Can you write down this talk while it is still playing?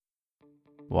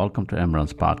Welcome to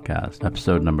Emran's podcast,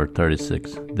 episode number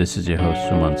 36. This is your host,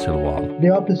 Suman Silwal. The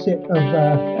opposite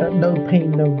of no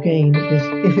pain, no gain is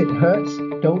if it hurts,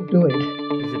 don't do it.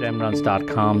 Visit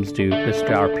Emrans.com to listen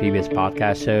to our previous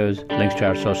podcast shows, links to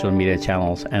our social media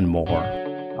channels, and more.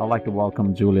 I'd like to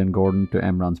welcome Julian Gordon to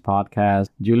Emran's podcast.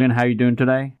 Julian, how are you doing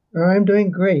today? I'm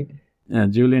doing great.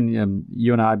 Julian,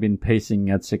 you and I have been pacing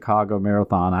at Chicago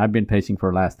Marathon. I've been pacing for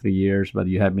the last 3 years, but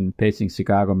you have been pacing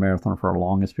Chicago Marathon for the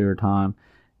longest period of time.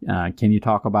 Can you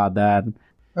talk about that?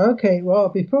 Okay, well,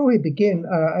 before we begin,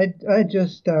 I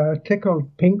just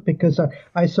tickled pink because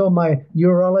I saw my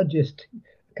urologist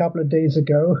a couple of days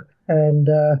ago, and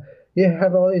you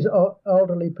have all these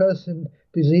elderly person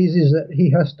diseases that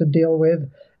he has to deal with,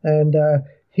 and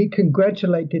he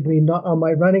congratulated me not on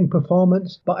my running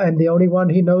performance, but I'm the only one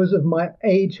he knows of my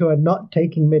age who are not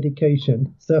taking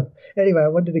medication. So anyway, I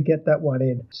wanted to get that one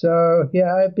in. So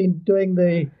yeah, I've been doing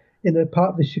in the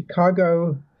part of the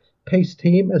Chicago pace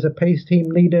team as a pace team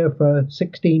leader for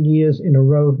 16 years in a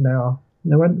row now.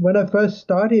 Now, when I first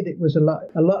started, it was a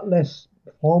lot less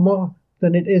formal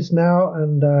than it is now,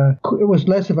 and it was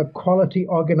less of a quality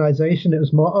organization. It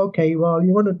was more, okay, well,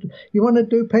 you want to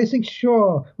do pacing?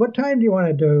 Sure. What time do you want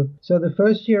to do? So the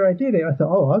first year I did it, I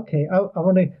thought, oh, okay,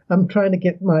 I'm trying to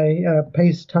get my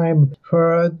pace time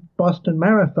for Boston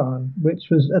Marathon, which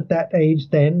was at that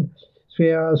age then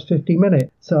 3 hours 50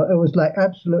 minutes. So it was like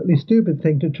absolutely stupid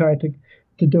thing to try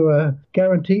to do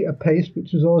guarantee a pace,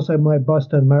 which was also my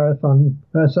Boston Marathon.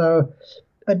 So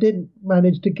I didn't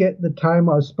manage to get the time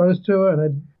I was supposed to,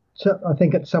 and I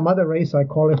think at some other race I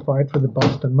qualified for the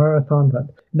Boston Marathon. But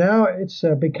now it's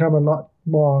become a lot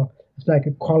more. It's like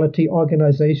a quality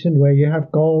organization where you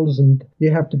have goals and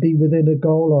you have to be within a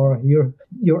goal, or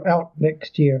you're out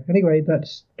next year. Anyway,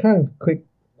 that's kind of quick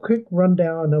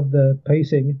rundown of the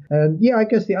pacing. And yeah, I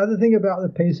guess the other thing about the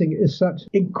pacing is such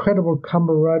incredible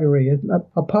camaraderie.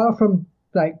 Apart from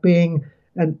like being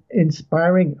an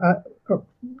inspiring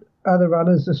other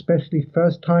runners, especially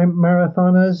first-time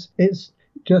marathoners, it's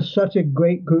just such a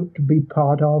great group to be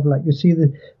part of. Like you see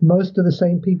most of the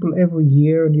same people every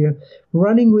year, and you're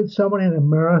running with someone in a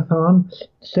marathon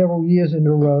several years in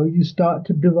a row. You start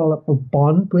to develop a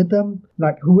bond with them,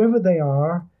 like whoever they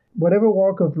are, whatever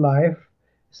walk of life.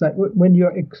 It's like when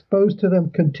you're exposed to them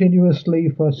continuously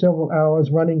for several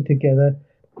hours running together,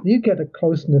 you get a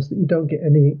closeness that you don't get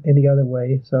any other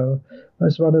way. So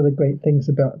that's one of the great things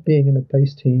about being in a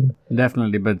pace team.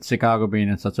 Definitely, but Chicago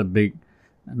being such a big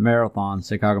marathon,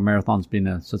 Chicago Marathon's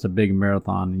been such a big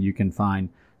marathon, you can find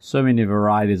so many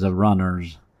varieties of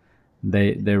runners.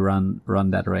 They run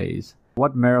that race.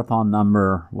 What marathon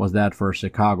number was that for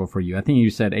Chicago for you? I think you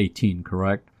said 18,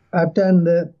 correct? I've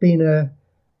been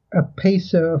a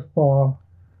pacer for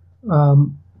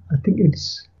I think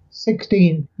it's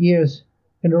 16 years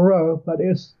in a row, but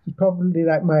it's probably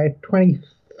like my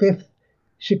 25th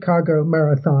Chicago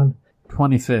Marathon.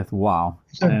 25th, wow.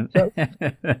 So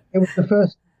it was the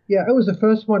first. Yeah, it was the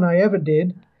first one I ever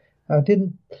did. I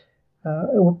didn't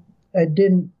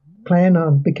plan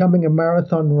on becoming a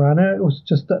marathon runner. It was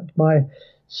just that my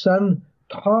son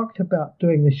talked about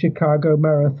doing the Chicago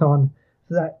Marathon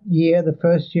that year, the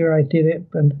first year I did it,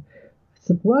 and I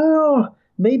said, well,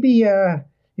 maybe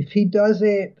if he does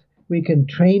it, we can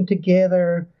train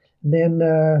together, and then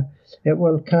it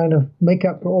will kind of make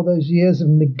up for all those years of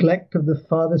neglect of the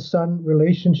father-son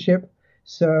relationship.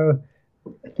 So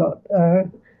I thought,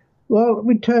 well,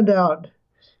 it turned out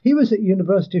he was at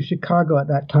University of Chicago at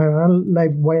that time, and I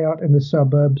lived way out in the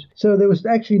suburbs. So there was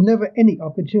actually never any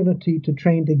opportunity to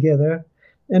train together.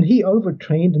 And he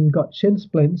overtrained and got shin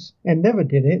splints and never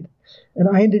did it. And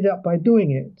I ended up by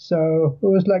doing it. So it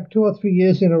was like 2 or 3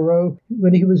 years in a row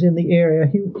when he was in the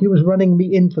area. He was running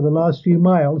me in for the last few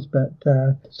miles. But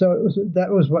so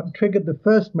that was what triggered the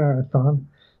first marathon.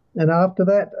 And after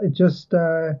that,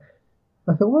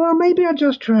 I thought, well, maybe I'll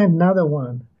just try another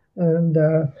one. And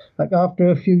like after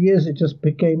a few years, it just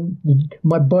became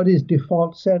my body's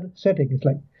default setting. It's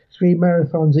like 3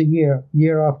 marathons a year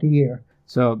after year.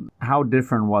 So how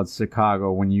different was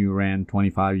Chicago when you ran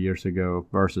 25 years ago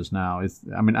versus now?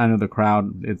 I know the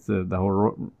crowd, it's the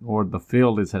whole, or the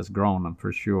field has grown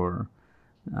for sure.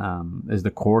 Is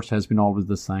the course has been always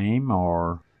the same,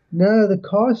 or? No, the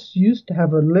course used to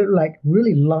have a little, like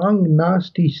really long,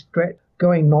 nasty stretch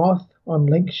going north on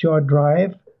Lakeshore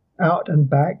Drive, out and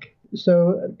back.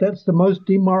 So that's the most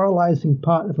demoralizing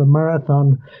part of a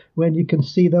marathon, when you can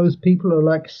see those people are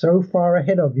like so far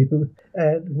ahead of you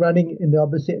and running in the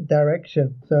opposite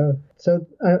direction. So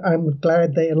I'm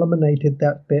glad they eliminated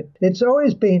that bit. It's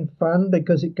always been fun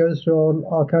because it goes through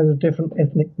all kinds of different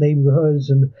ethnic neighborhoods,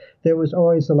 and there was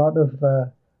always a lot of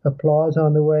applause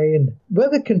on the way. And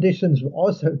weather conditions were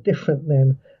also different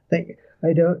then.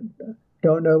 I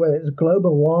don't know whether it's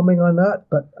global warming or not,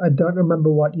 but I don't remember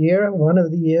what year. One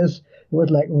of the years it was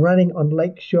like running on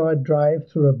Lakeshore Drive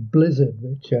through a blizzard,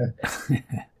 which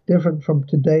different from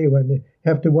today when you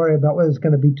have to worry about whether it's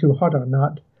going to be too hot or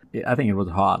not. I think it was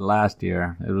hot last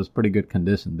year. It was pretty good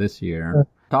condition this year.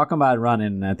 Talking about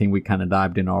running, I think we kind of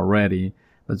dived in already,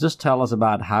 but just tell us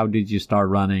about how did you start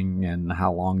running and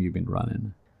how long you've been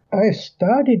running. I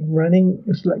started running,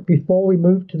 it's like before we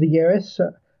moved to the US.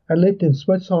 I lived in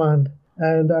Switzerland,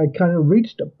 and I kind of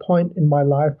reached a point in my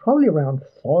life, probably around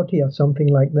 40 or something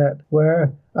like that,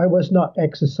 where I was not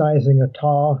exercising at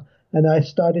all, and I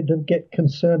started to get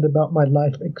concerned about my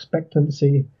life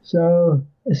expectancy. So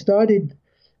I started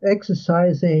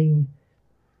exercising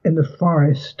in the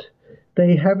forest.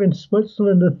 They have in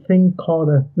Switzerland a thing called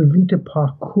a Vita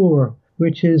Parcours,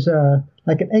 which is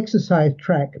like an exercise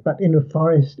track, but in a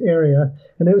forest area.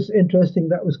 And it was interesting,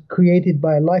 that was created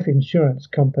by a life insurance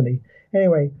company.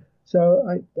 Anyway, so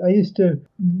I used to,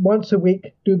 once a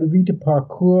week, do the Vita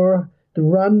Parcours. The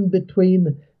run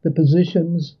between the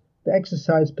positions, the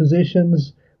exercise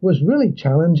positions, was really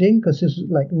challenging because this was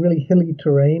like really hilly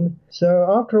terrain. So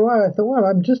after a while, I thought, well,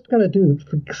 I'm just going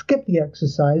to skip the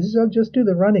exercises. I'll just do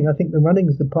the running. I think the running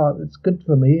is the part that's good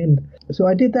for me. And so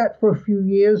I did that for a few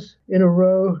years in a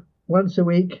row, once a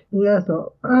week. And I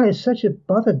thought, it's such a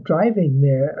bother driving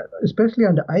there, especially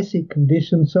under icy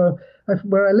conditions. So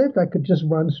where I lived, I could just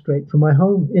run straight from my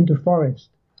home into forest.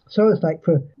 So it's like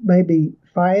for maybe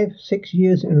 5-6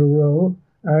 years in a row,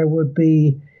 I would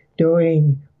be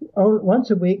doing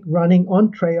once a week running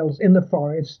on trails in the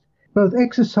forest, both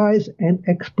exercise and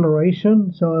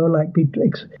exploration. So I would like be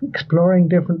exploring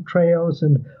different trails,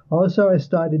 and also I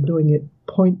started doing it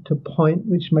point to point,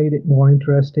 which made it more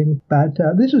interesting. But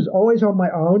this was always on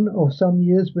my own, or some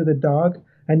years with a dog.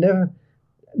 I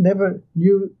never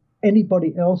knew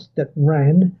anybody else that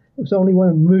ran. It was only when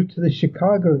I moved to the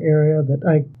Chicago area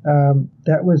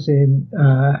that was in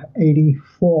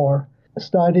 '84.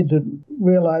 Started to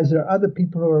realize there are other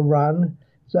people who run.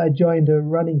 So I joined a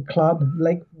running club,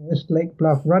 Lake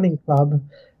Bluff Running Club,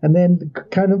 and then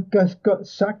kind of just got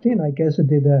sucked in, I guess. I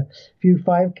did a few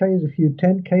 5Ks, a few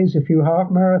 10Ks, a few half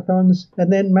marathons,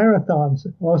 and then marathons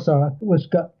also was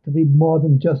got to be more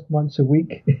than just once a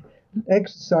week.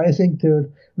 Exercising to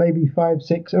maybe 5,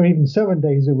 6, or even 7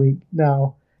 days a week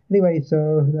now. Anyway,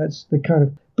 so that's the kind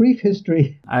of brief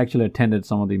history. I actually attended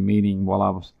some of the meeting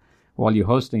while you're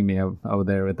hosting me over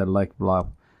there at the Lake Bluff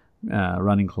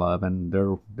Running Club, and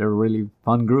they're a really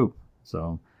fun group.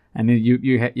 So, and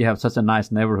you have such a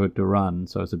nice neighborhood to run,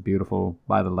 so it's a beautiful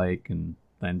by the lake and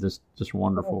just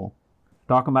wonderful.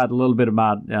 Talk about a little bit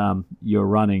about your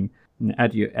running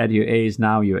at your age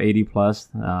now. You're 80 plus.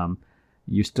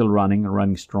 You're still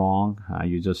running strong.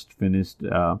 You just finished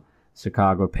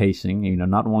Chicago pacing.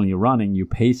 Not only running, you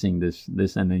pacing this,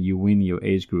 and then you win your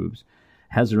age groups.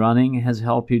 Has running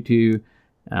helped you to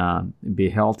be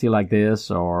healthy like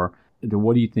this, or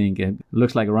what do you think? It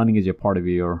looks like running is a part of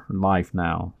your life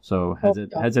now. So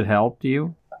has it helped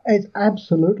you? It's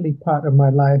absolutely part of my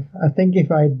life. I think if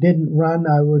I didn't run,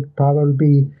 I would probably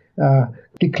be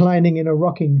declining in a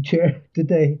rocking chair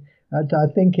today. I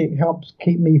think it helps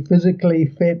keep me physically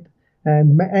fit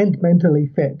and mentally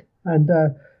fit. And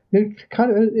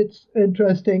it's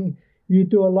interesting. You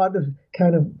do a lot of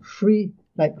kind of free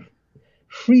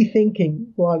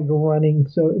thinking while you're running,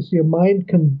 so your mind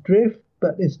can drift,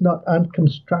 but it's not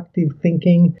unconstructive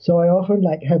thinking. So I often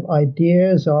have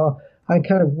ideas, or I'm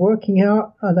kind of working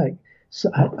out. I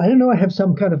don't know. I have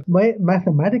some kind of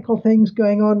mathematical things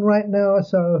going on right now.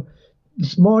 So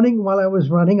this morning while I was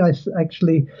running, I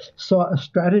actually saw a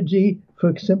strategy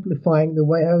for simplifying the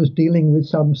way I was dealing with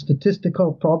some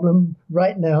statistical problem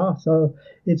right now. So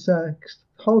it's the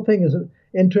whole thing is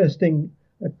interesting.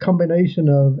 A combination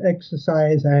of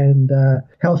exercise and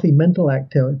healthy mental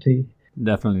activity.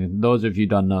 Definitely. Those of you who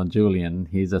don't know Julian,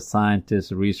 he's a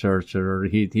scientist, researcher.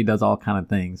 He does all kind of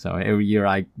things. So every year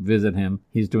I visit him,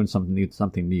 he's doing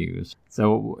something new.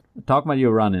 So talk about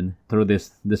your running through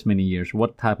this many years.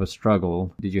 What type of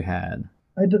struggle did you had?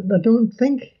 I don't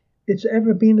think it's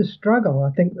ever been a struggle.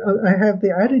 I think I have the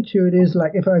attitude is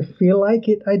like, if I feel like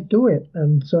it, I do it.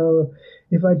 And so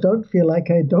if I don't feel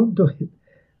like I don't do it.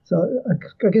 So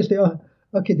I guess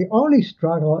the only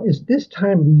struggle is this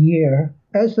time of year.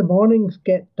 As the mornings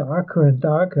get darker and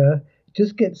darker, it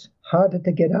just gets harder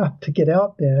to get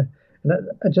out there. And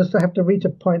I just have to reach a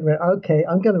point where, okay,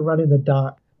 I'm going to run in the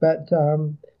dark. But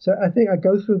so I think I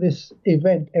go through this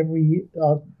event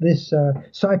this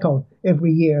cycle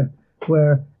every year,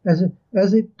 where as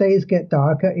the days get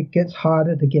darker, it gets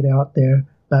harder to get out there.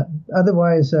 But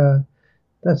otherwise,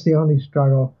 that's the only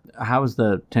struggle. How's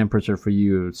the temperature for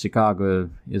you? Chicago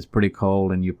is pretty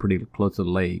cold and you're pretty close to the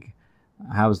lake.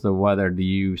 How's the weather? Do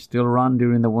you still run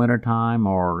during the winter time,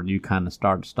 or you kind of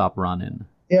stop running?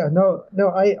 Yeah, no.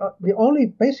 I the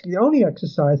only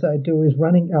exercise I do is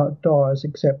running outdoors,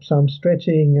 except some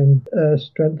stretching and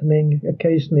strengthening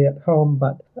occasionally at home.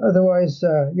 But otherwise,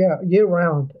 year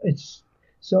round. It's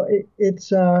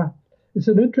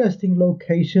an interesting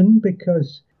location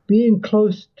because being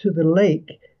close to the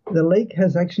lake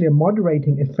has actually a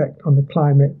moderating effect on the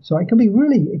climate. So it can be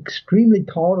really extremely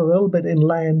cold, a little bit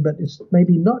inland, but it's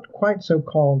maybe not quite so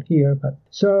cold here. But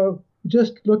so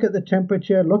just look at the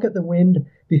temperature, look at the wind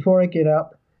before I get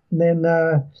up, and then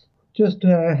just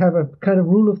have a kind of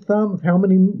rule of thumb of how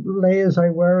many layers I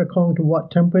wear according to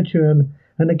what temperature, and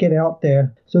I get out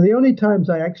there. So the only times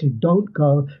I actually don't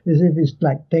go is if it's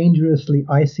like dangerously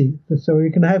icy. So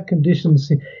you can have conditions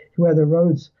where the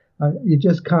roads you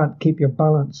just can't keep your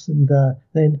balance, and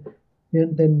then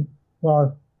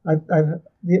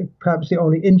perhaps the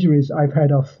only injuries I've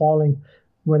had are falling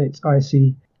when it's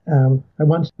icy. I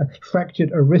once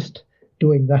fractured a wrist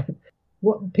doing that.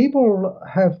 What people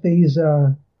have these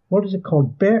what is it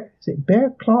called? Bear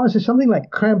claws or something like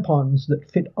crampons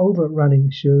that fit over running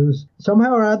shoes.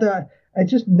 Somehow or other, I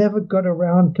just never got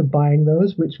around to buying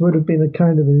those, which would have been a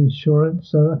kind of an insurance.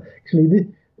 So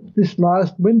actually, this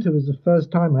last winter was the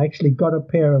first time I actually got a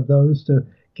pair of those to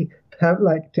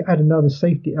to add another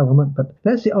safety element. But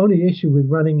that's the only issue with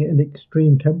running in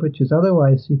extreme temperatures.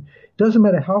 Otherwise, it doesn't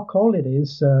matter how cold it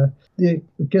is.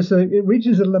 Because it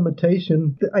reaches a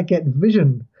limitation, I get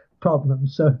vision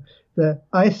problems. So the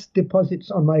ice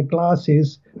deposits on my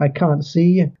glasses, I can't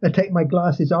see. I take my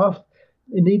glasses off.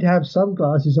 You need to have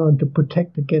sunglasses on to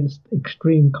protect against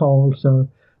extreme cold. So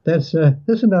that's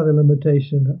another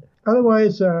limitation.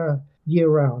 Otherwise,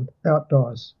 year-round,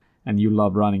 outdoors. And you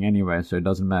love running anyway, so it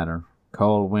doesn't matter.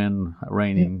 Cold, wind,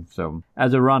 raining. Yeah. So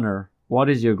as a runner, what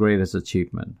is your greatest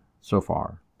achievement so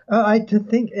far? I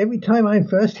think every time I'm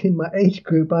first in my age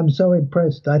group, I'm so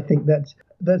impressed. I think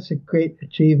that's a great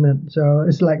achievement. So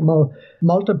it's like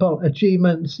multiple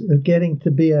achievements of getting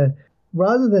to be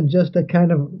rather than just a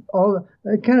kind of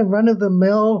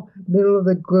run-of-the-mill, middle of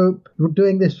the group,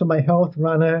 doing this for my health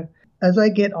runner. As I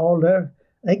get older,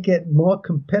 I get more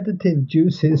competitive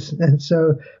juices, and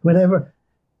so whenever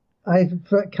I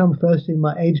come first in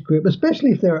my age group,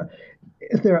 especially if there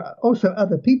are also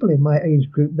other people in my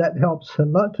age group, that helps a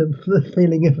lot of the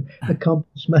feeling of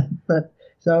accomplishment. But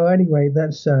so anyway,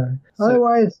 that's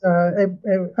otherwise I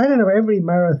don't know. Every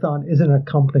marathon is an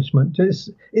accomplishment.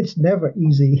 It's never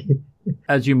easy.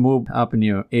 As you move up in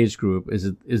your age group,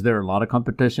 is there a lot of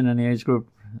competition in the age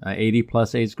group, 80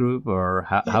 plus age group, or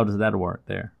how does that work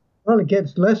there? Well, it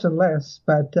gets less and less,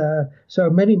 but so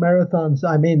many marathons,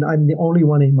 I'm the only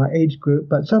one in my age group,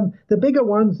 but the bigger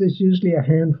ones is usually a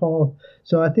handful.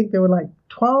 So I think there were like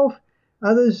 12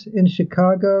 others in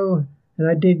Chicago, and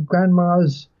I did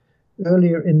Grandma's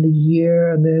earlier in the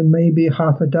year, and then maybe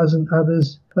half a dozen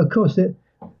others. Of course,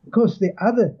 the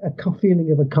other feeling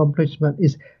of accomplishment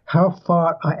is how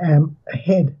far I am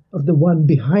ahead of the one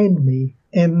behind me.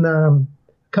 And a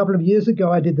couple of years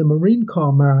ago, I did the Marine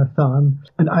Corps Marathon,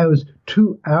 and I was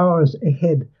 2 hours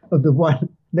ahead of the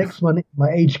next one in my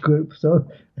age group. So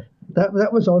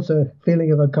that was also a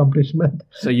feeling of accomplishment.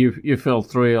 So you feel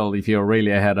thrilled if you're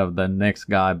really ahead of the next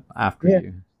guy after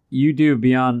you. You do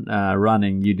beyond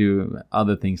running, you do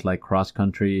other things like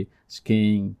cross-country,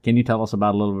 skiing. Can you tell us a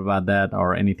little bit about that,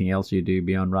 or anything else you do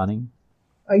beyond running?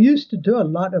 I used to do a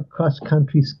lot of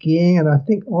cross-country skiing, and I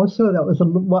think also that was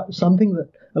something that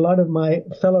a lot of my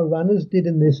fellow runners did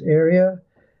in this area.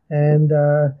 And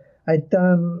I have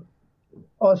done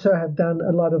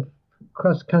a lot of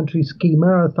cross-country ski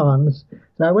marathons.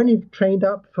 So when you've trained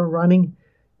up for running,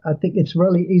 I think it's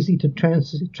really easy to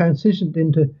transition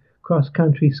into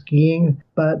cross-country skiing.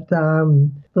 But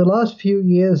the last few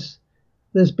years,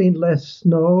 there's been less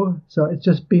snow, so it's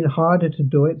just been harder to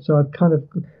do it. So I've kind of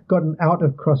gotten out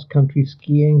of cross-country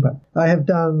skiing. But I have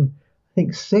done, I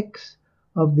think, 6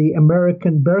 of the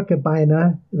American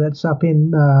Birkebeiner, that's up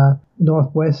in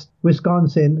northwest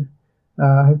Wisconsin.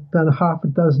 I've done half a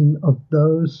dozen of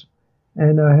those.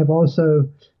 And I have also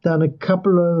done a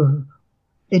couple of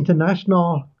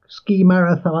international ski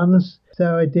marathons.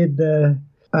 So I did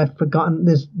I've forgotten,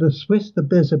 there's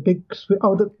a big, I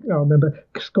remember,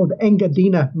 it's called the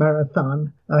Engadina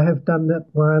Marathon. I have done that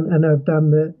one, and I've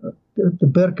done the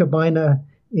Birkebeiner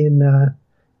in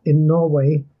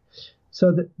Norway.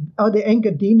 So the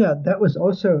Engadina, that was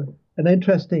also an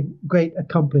interesting, great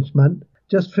accomplishment.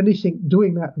 Just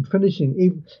doing that and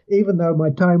finishing, even though my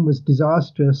time was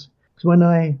disastrous. So when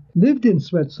I lived in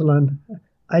Switzerland,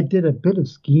 I did a bit of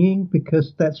skiing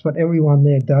because that's what everyone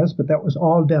there does, but that was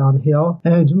all downhill.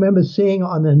 And I remember seeing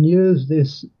on the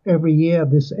news every year,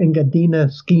 this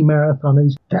Engadina ski marathon,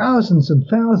 these thousands and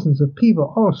thousands of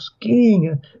people all skiing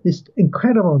at this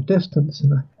incredible distance.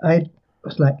 And I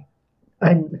was like,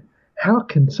 how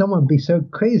can someone be so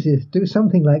crazy to do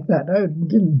something like that? I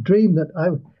didn't dream that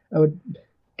I would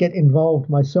get involved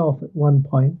myself at one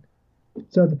point.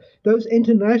 So those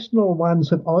international ones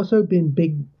have also been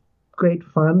great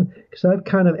fun, because I've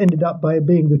kind of ended up by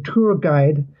being the tour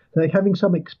guide, like having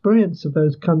some experience of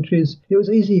those countries. It was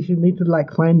easy for me to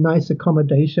like find nice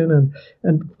accommodation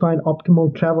and find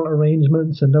optimal travel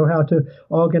arrangements and know how to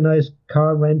organize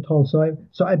car rental.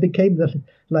 So I became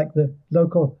the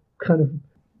local kind of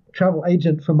travel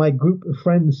agent for my group of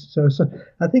friends. So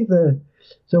I think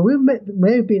we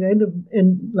may have been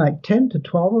in like 10 to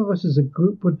 12 of us as a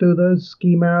group would do those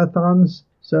ski marathons.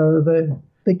 So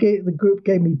the group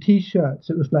gave me T-shirts.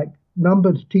 It was like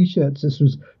numbered T-shirts. This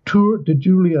was Tour de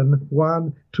Julien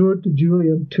 1, Tour de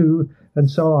Julien 2, and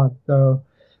so on. So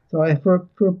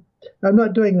I'm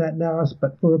not doing that now,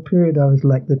 but for a period I was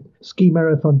like the ski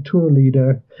marathon tour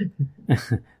leader.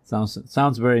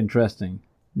 Sounds very interesting.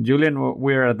 Julian,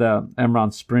 we're at the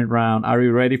MRON sprint round. Are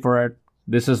you ready for it?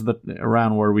 This is the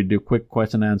round where we do quick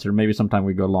question and answer. Maybe sometime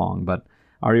we go long, but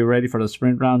are you ready for the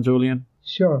sprint round, Julian?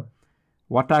 Sure.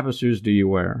 What type of shoes do you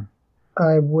wear?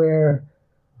 I wear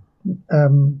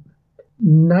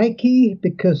Nike,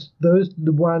 because those are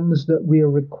the ones that we are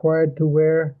required to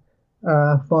wear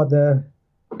for the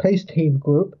pace team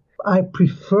group. I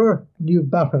prefer New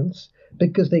Balance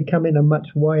because they come in a much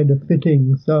wider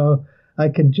fitting, so I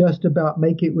can just about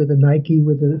make it with a Nike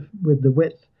with the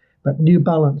width, but New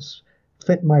Balance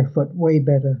fit my foot way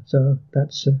better. So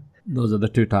that's those are the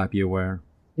two type you wear.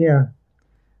 Yeah.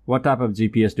 What type of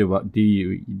GPS do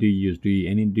you use? Do you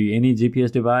any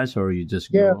GPS device, or you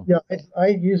just go? Yeah. I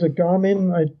use a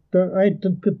Garmin. I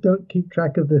don't keep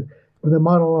track of the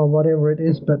model or whatever it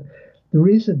is, but the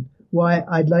reason why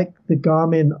I like the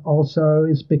Garmin also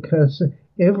is because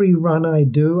every run I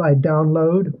do, I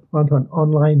download onto an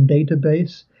online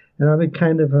database, and I'm a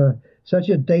kind of such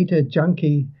a data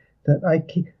junkie that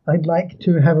I'd like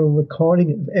to have a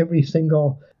recording of every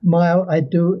single mile I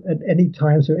do at any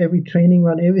time. So every training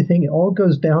run, everything, it all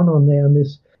goes down on there.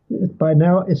 And by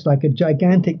now it's like a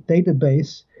gigantic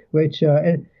database, which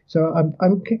so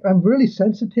I'm really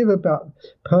sensitive about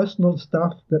personal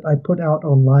stuff that I put out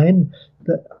online.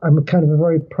 That I'm kind of a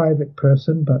very private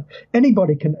person, but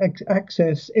anybody can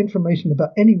access information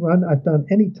about any run I've done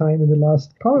any time in the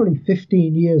last probably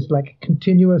 15 years, like a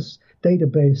continuous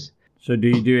database. So do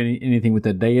you do anything with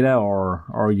the data,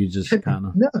 or you just kind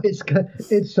of... No,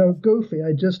 it's so goofy.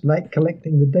 I just like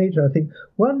collecting the data. I think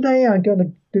one day I'm going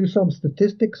to do some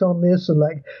statistics on this, and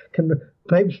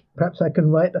perhaps I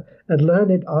can write a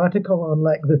learned article on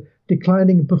like the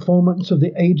declining performance of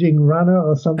the aging runner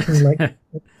or something like that.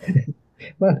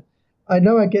 Well, I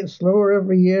know I get slower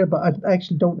every year, but I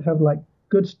actually don't have like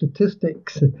good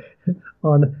statistics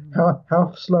on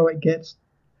how slow it gets,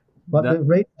 what the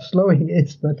rate of slowing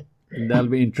is, but... That'll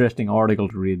be an interesting article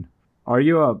to read. Are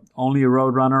you only a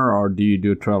road runner, or do you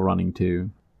do trail running too?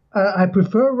 I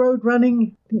prefer road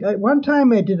running. One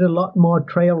time I did a lot more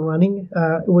trail running.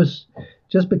 It was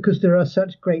just because there are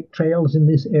such great trails in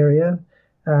this area.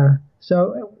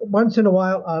 So once in a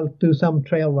while I'll do some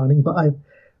trail running, but I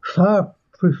far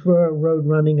prefer road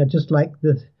running. I just like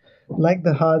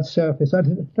the hard surface. I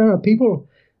don't know, people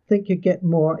think you get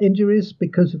more injuries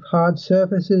because of hard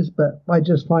surfaces, but I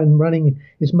just find running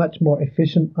is much more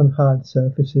efficient on hard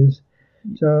surfaces.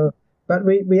 So, but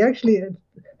we actually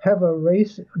have a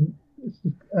race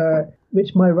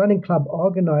which my running club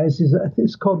organizes.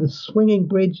 It's called the Swinging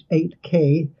Bridge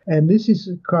 8K, and this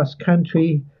is cross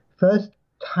country. First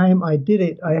time I did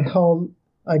it,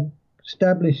 I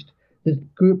established the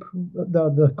group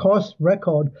the course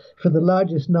record for the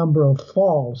largest number of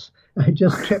falls. I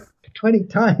just tripped 20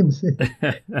 times in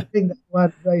that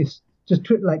one race. Just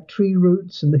tripped like tree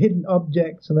roots and the hidden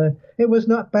objects, and it was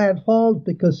not bad falls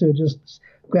because they were just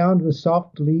ground with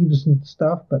soft leaves and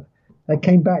stuff. But I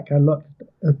came back, I looked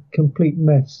a complete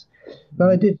mess. But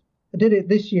I did it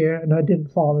this year, and I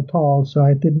didn't fall at all, so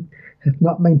I didn't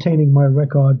not maintaining my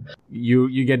record.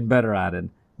 You get better at it.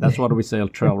 That's what we say,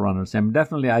 trail runners. And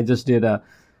definitely, I just did a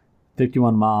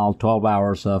 51 mile, 12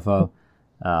 hours of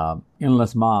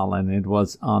endless mile, and it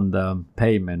was on the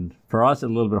pavement. For us, a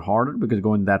little bit harder because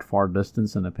going that far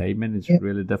distance on the pavement is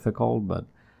really difficult.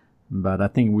 But I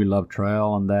think we love trail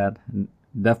on that. And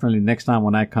definitely, next time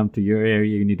when I come to your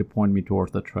area, you need to point me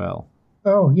towards the trail.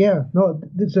 Oh yeah, no,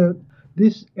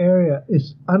 this area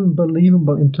is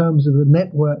unbelievable in terms of the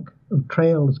network of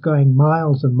trails going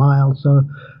miles and miles. So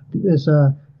there's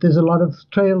a lot of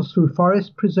trails through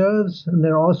forest preserves, and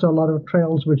there are also a lot of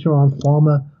trails which are on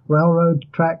former railroad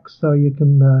tracks. So you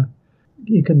can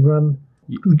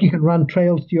run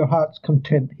trails to your heart's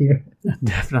content here.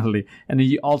 Definitely. And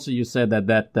you said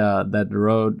that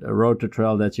road to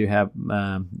trail that you have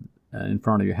in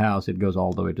front of your house, it goes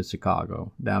all the way to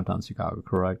Chicago, downtown Chicago,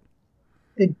 correct?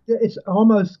 It's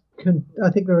almost, I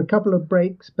think there are a couple of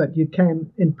breaks, but you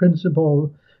can, in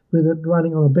principle, with it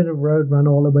running on a bit of road, run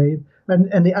all the way.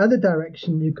 And the other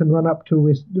direction, you can run up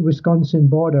to the Wisconsin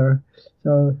border.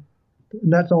 So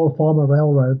that's all former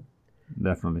railroad.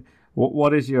 Definitely.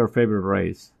 What is your favorite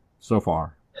race so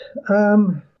far?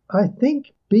 I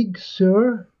think Big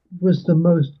Sur was the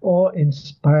most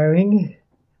awe-inspiring.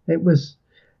 It was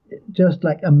just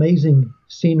like amazing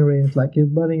scenery. It's like you're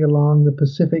running along the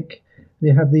Pacific.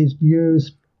 You have these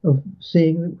views of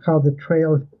seeing how the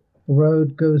trail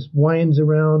road winds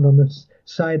around on the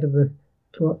side of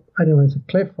I don't know, it's a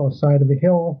cliff or side of a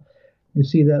hill. You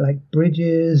see that like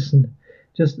bridges and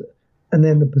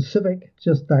then the Pacific,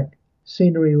 just like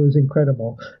scenery was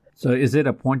incredible. So is it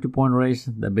a point-to-point race,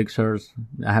 the Big Sur's?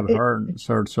 I have heard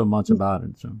so much about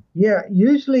it. So yeah,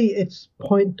 usually it's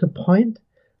point-to-point.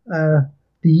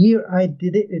 The year I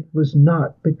did it, it was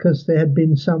not, because there had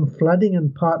been some flooding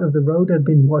and part of the road had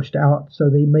been washed out,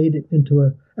 so they made it into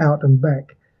a out and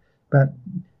back. But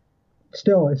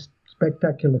still, it's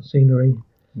spectacular scenery.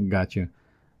 Gotcha.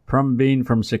 From being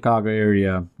from Chicago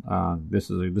area,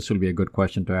 this will be a good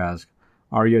question to ask.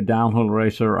 Are you a downhill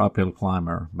racer or uphill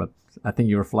climber? But I think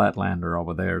you're a flatlander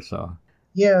over there, so.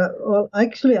 Yeah, well,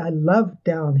 actually, I love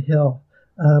downhill.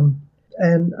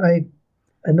 And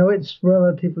I know it's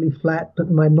relatively flat,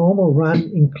 but my normal run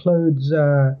includes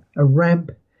a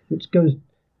ramp which goes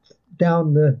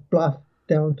down the bluff,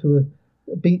 down to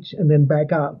a beach, and then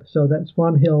back up. So that's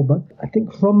one hill. But I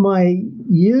think from my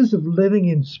years of living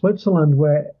in Switzerland,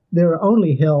 where there are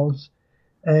only hills,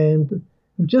 and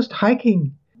just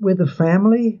hiking with a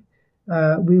family,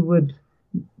 we would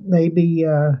maybe,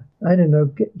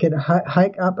 get a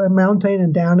hike up a mountain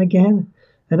and down again.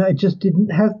 And I just didn't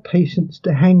have patience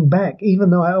to hang back, even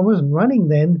though I wasn't running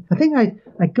then. I think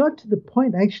I got to the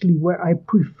point actually where I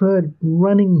preferred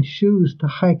running shoes to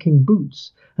hiking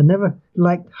boots. I never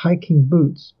liked hiking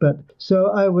boots, but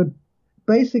so I would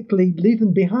basically leave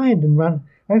them behind and run.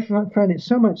 I found it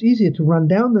so much easier to run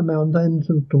down the mountain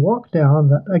than to walk down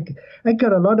that I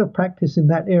got a lot of practice in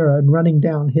that era and running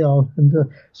downhill. And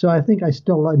so I think I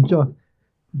still enjoy it.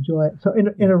 So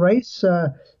in a race,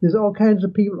 there's all kinds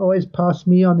of people always pass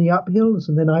me on the uphills,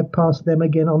 and then I pass them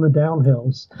again on the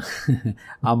downhills.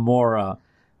 I'm more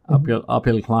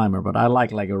uphill climber, but I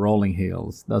like a rolling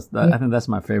hills. I think that's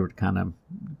my favorite kind of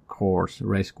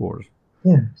race course.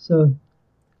 Yeah. So,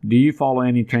 do you follow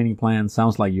any training plan?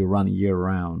 Sounds like you run year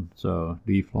round. So,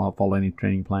 do you follow any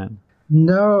training plan?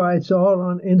 No, it's all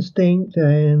on instinct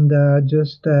and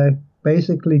just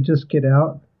basically just get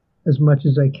out as much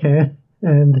as I can.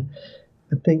 And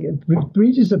I think it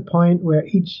reaches a point where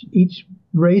each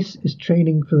race is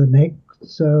training for the next.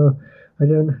 So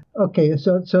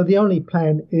so the only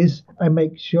plan is I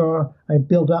make sure I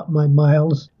build up my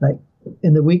miles like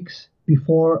in the weeks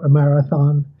before a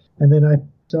marathon, and then I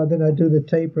do the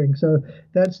tapering. So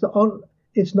that's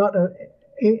it's not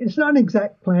an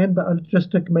exact plan, but just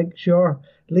to make sure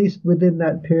at least within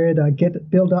that period I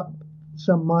build up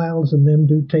some miles and then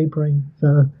do tapering.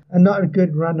 So I'm not a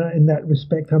good runner in that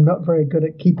respect. I'm not very good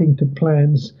at keeping to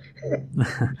plans.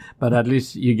 But at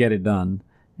least you get it done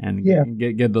and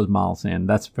get those miles in.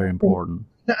 That's very important.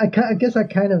 I guess I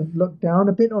kind of look down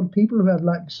a bit on people who are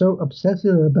like so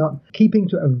obsessive about keeping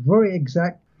to a very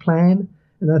exact plan.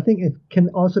 And I think it can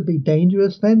also be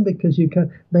dangerous then, because you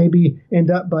can maybe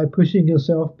end up by pushing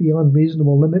yourself beyond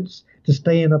reasonable limits to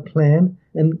stay in a plan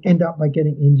and end up by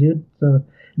getting injured. So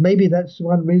maybe that's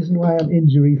one reason why I'm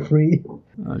injury-free.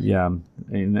 Yeah,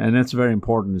 and it's very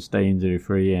important to stay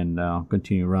injury-free and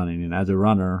continue running. And as a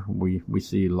runner, we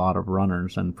see a lot of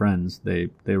runners and friends. They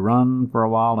run for a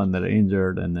while and they're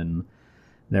injured and then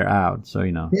they're out. So,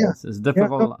 it's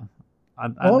difficult. Yeah.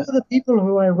 All of the people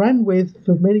who I ran with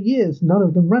for many years, none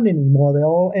of them run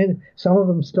anymore. And some of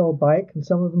them still bike and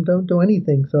some of them don't do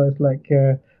anything. So it's like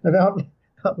I've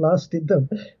outlasted them.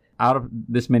 Out of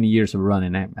this many years of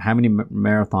running, how many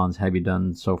marathons have you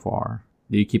done so far?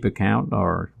 Do you keep a count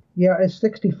or? Yeah, it's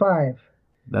 65.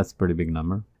 That's a pretty big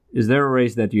number. Is there a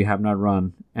race that you have not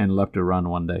run and love to run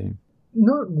one day?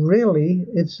 Not really.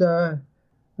 It's I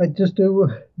just do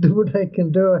what I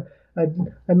can do.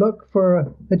 I look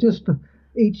for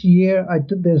each year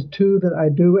there's 2 that I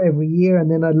do every year, and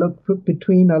then I look for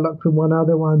one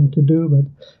other one to do. But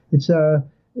it's the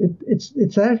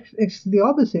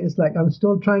opposite. It's like I'm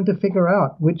still trying to figure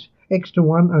out which extra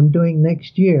one I'm doing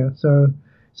next year. So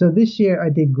this year I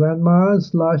did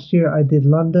Grandma's. Last year I did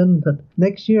London, but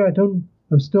next year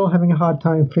I'm still having a hard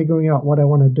time figuring out what I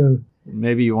want to do.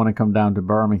 Maybe you want to come down to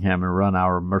Birmingham and run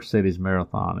our Mercedes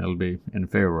Marathon. It'll be in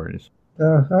February.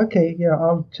 Okay, yeah,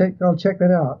 I'll check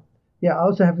that out. Yeah, I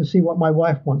also have to see what my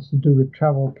wife wants to do with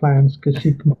travel plans, because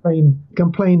she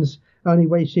complains only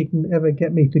way she can ever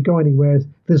get me to go anywhere is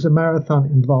there's a marathon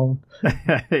involved.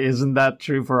 Isn't that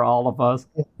true for all of us?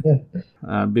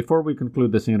 Yeah. Before we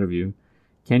conclude this interview,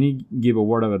 can you give a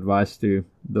word of advice to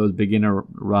those beginner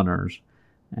runners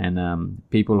and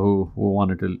people who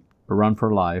wanted to run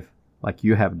for life like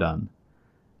you have done,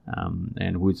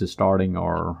 and who's just starting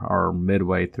or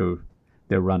midway through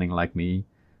their running like me?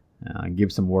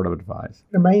 Give some word of advice.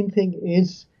 The main thing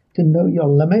is to know your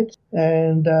limits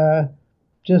and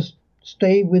just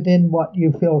stay within what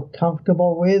you feel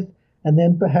comfortable with, and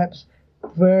then perhaps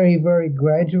very, very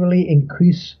gradually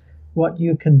increase what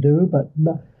you can do, but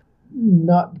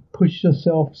not push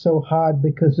yourself so hard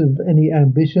because of any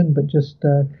ambition, but just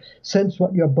sense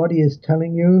what your body is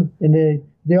telling you. And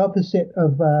the opposite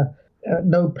of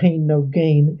no pain, no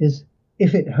gain is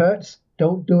if it hurts,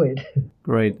 don't do it.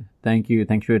 Great. Thank you.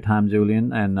 Thanks for your time,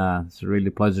 Julian. And it's a really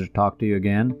pleasure to talk to you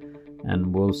again.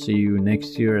 And we'll see you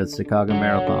next year at Chicago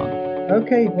Marathon.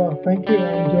 Okay. Well, thank you.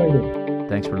 I enjoyed it.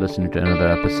 Thanks for listening to another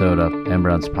episode of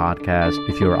Emran's podcast.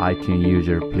 If you're an iTunes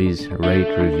user, please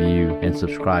rate, review, and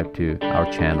subscribe to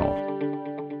our channel.